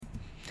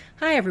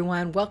Hi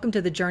everyone, welcome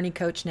to the Journey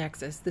Coach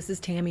Nexus. This is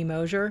Tammy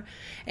Mosier,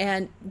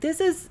 and this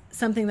is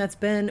something that's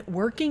been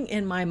working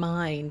in my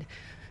mind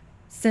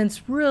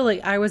since really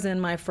I was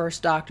in my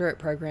first doctorate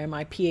program,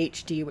 my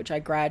PhD, which I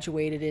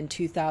graduated in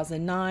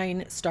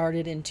 2009,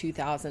 started in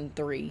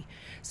 2003.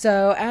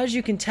 So as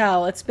you can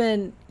tell, it's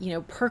been,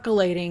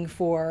 percolating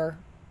for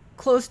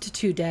close to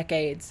 2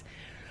 decades.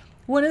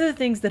 One of the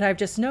things that I've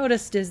just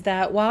noticed is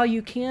that while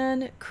you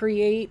can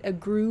create a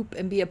group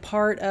and be a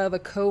part of a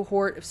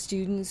cohort of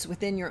students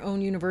within your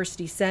own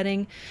university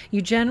setting,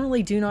 you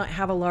generally do not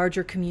have a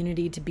larger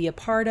community to be a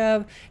part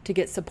of, to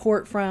get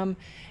support from,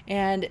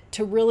 and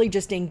to really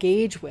just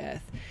engage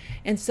with.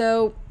 And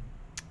so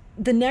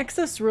the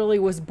Nexus really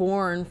was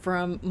born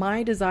from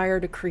my desire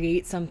to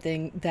create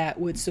something that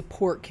would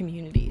support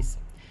communities.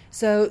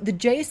 So the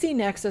JC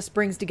Nexus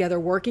brings together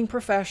working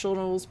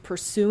professionals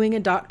pursuing a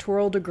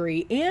doctoral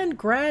degree and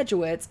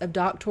graduates of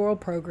doctoral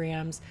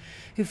programs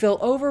who feel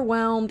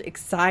overwhelmed,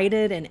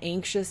 excited, and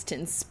anxious to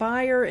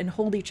inspire and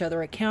hold each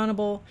other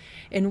accountable,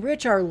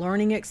 enrich our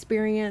learning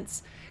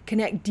experience,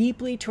 connect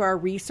deeply to our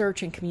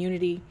research and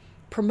community,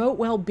 promote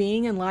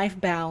well-being and life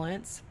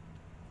balance,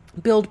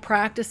 build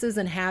practices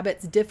and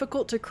habits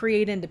difficult to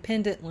create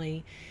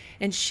independently,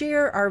 and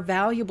share our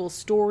valuable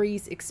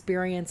stories,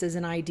 experiences,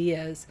 and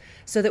ideas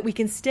so that we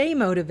can stay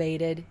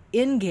motivated,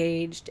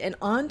 engaged, and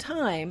on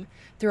time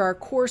through our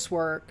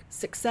coursework,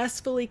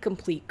 successfully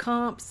complete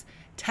comps,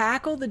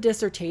 tackle the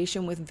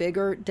dissertation with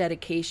vigor,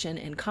 dedication,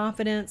 and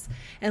confidence,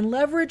 and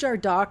leverage our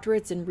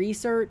doctorates in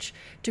research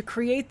to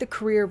create the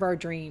career of our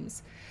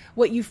dreams.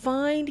 What you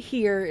find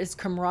here is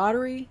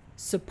camaraderie,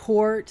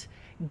 support,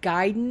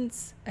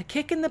 guidance, a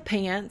kick in the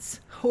pants,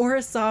 or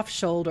a soft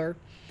shoulder.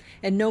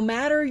 And no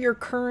matter your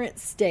current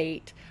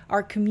state,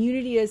 our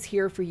community is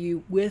here for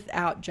you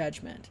without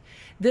judgment.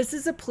 This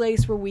is a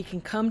place where we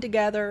can come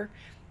together,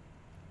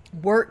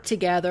 work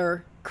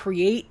together,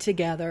 create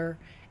together,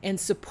 and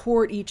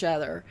support each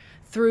other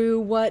through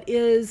what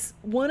is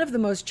one of the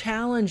most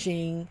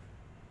challenging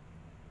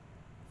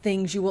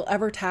things you will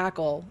ever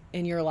tackle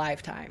in your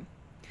lifetime.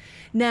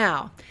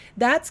 Now,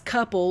 that's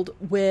coupled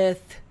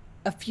with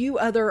a few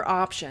other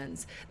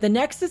options. The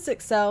Nexus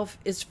itself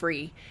is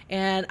free,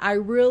 and I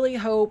really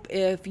hope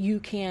if you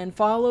can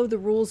follow the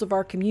rules of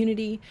our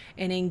community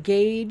and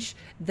engage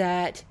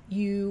that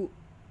you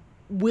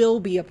will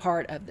be a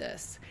part of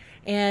this.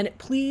 And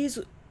please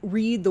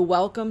read the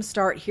Welcome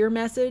Start Here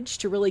message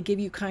to really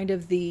give you kind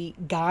of the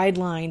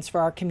guidelines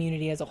for our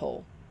community as a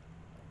whole.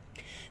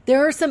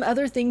 There are some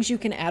other things you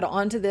can add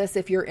on to this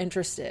if you're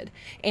interested,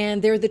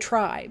 and they're the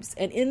tribes.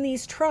 And in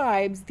these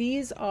tribes,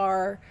 these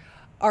are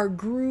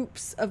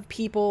groups of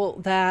people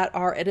that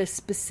are at a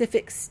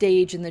specific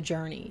stage in the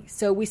journey.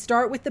 So we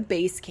start with the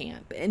base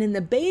camp. And in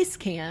the base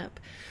camp,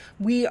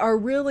 we are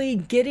really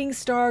getting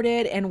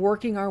started and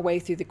working our way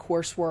through the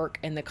coursework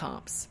and the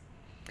comps.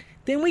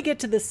 Then we get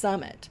to the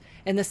summit.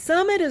 And the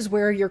summit is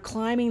where you're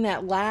climbing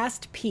that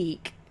last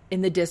peak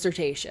in the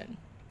dissertation.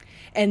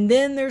 And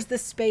then there's the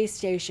space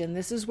station.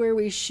 This is where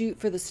we shoot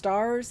for the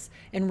stars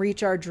and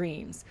reach our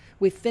dreams.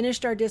 We've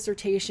finished our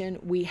dissertation,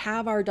 we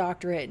have our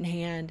doctorate in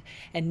hand,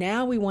 and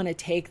now we want to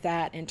take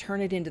that and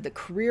turn it into the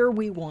career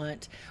we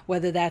want,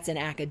 whether that's in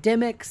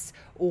academics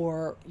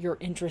or you're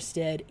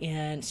interested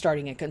in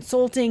starting a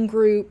consulting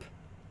group.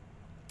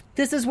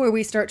 This is where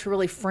we start to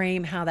really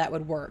frame how that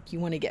would work. You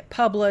want to get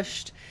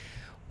published.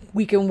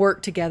 We can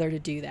work together to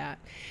do that.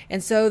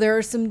 And so there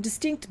are some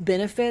distinct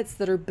benefits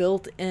that are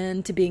built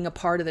into being a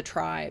part of the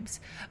tribes.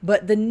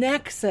 But the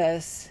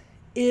Nexus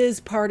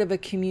is part of a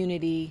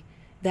community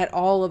that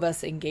all of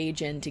us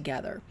engage in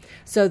together.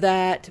 So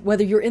that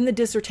whether you're in the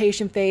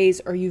dissertation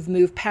phase or you've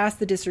moved past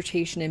the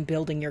dissertation and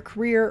building your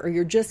career, or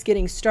you're just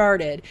getting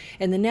started,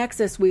 in the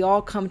Nexus we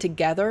all come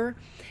together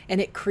and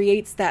it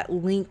creates that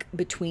link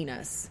between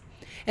us.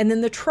 And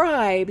then the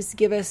tribes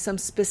give us some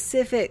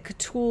specific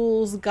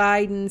tools,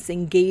 guidance,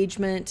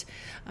 engagement,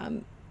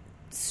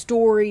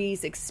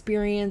 stories,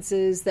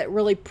 experiences that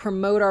really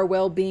promote our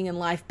well-being and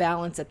life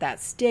balance at that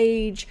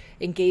stage,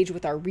 engage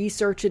with our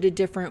research in a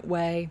different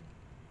way,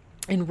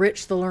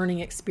 enrich the learning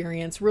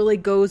experience, really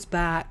goes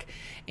back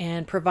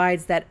and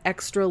provides that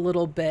extra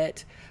little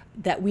bit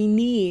that we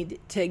need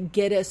to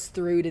get us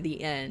through to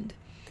the end.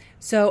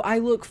 So I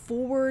look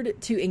forward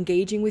to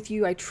engaging with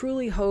you. I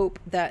truly hope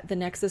that the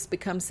Nexus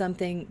becomes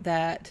something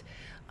that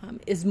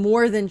is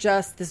more than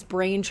just this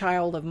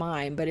brainchild of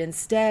mine, but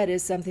instead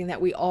is something that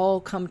we all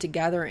come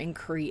together and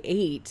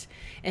create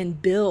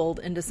and build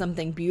into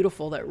something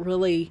beautiful that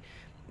really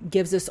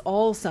gives us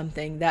all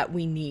something that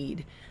we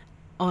need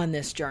on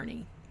this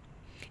journey.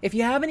 If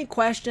you have any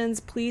questions,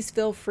 please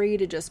feel free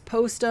to just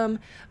post them.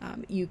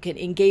 You can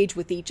engage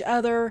with each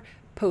other,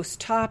 post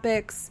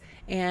topics,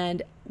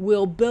 and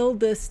we'll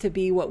build this to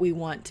be what we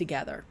want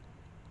together.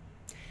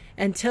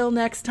 Until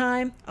next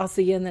time, I'll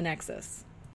see you in the Nexus.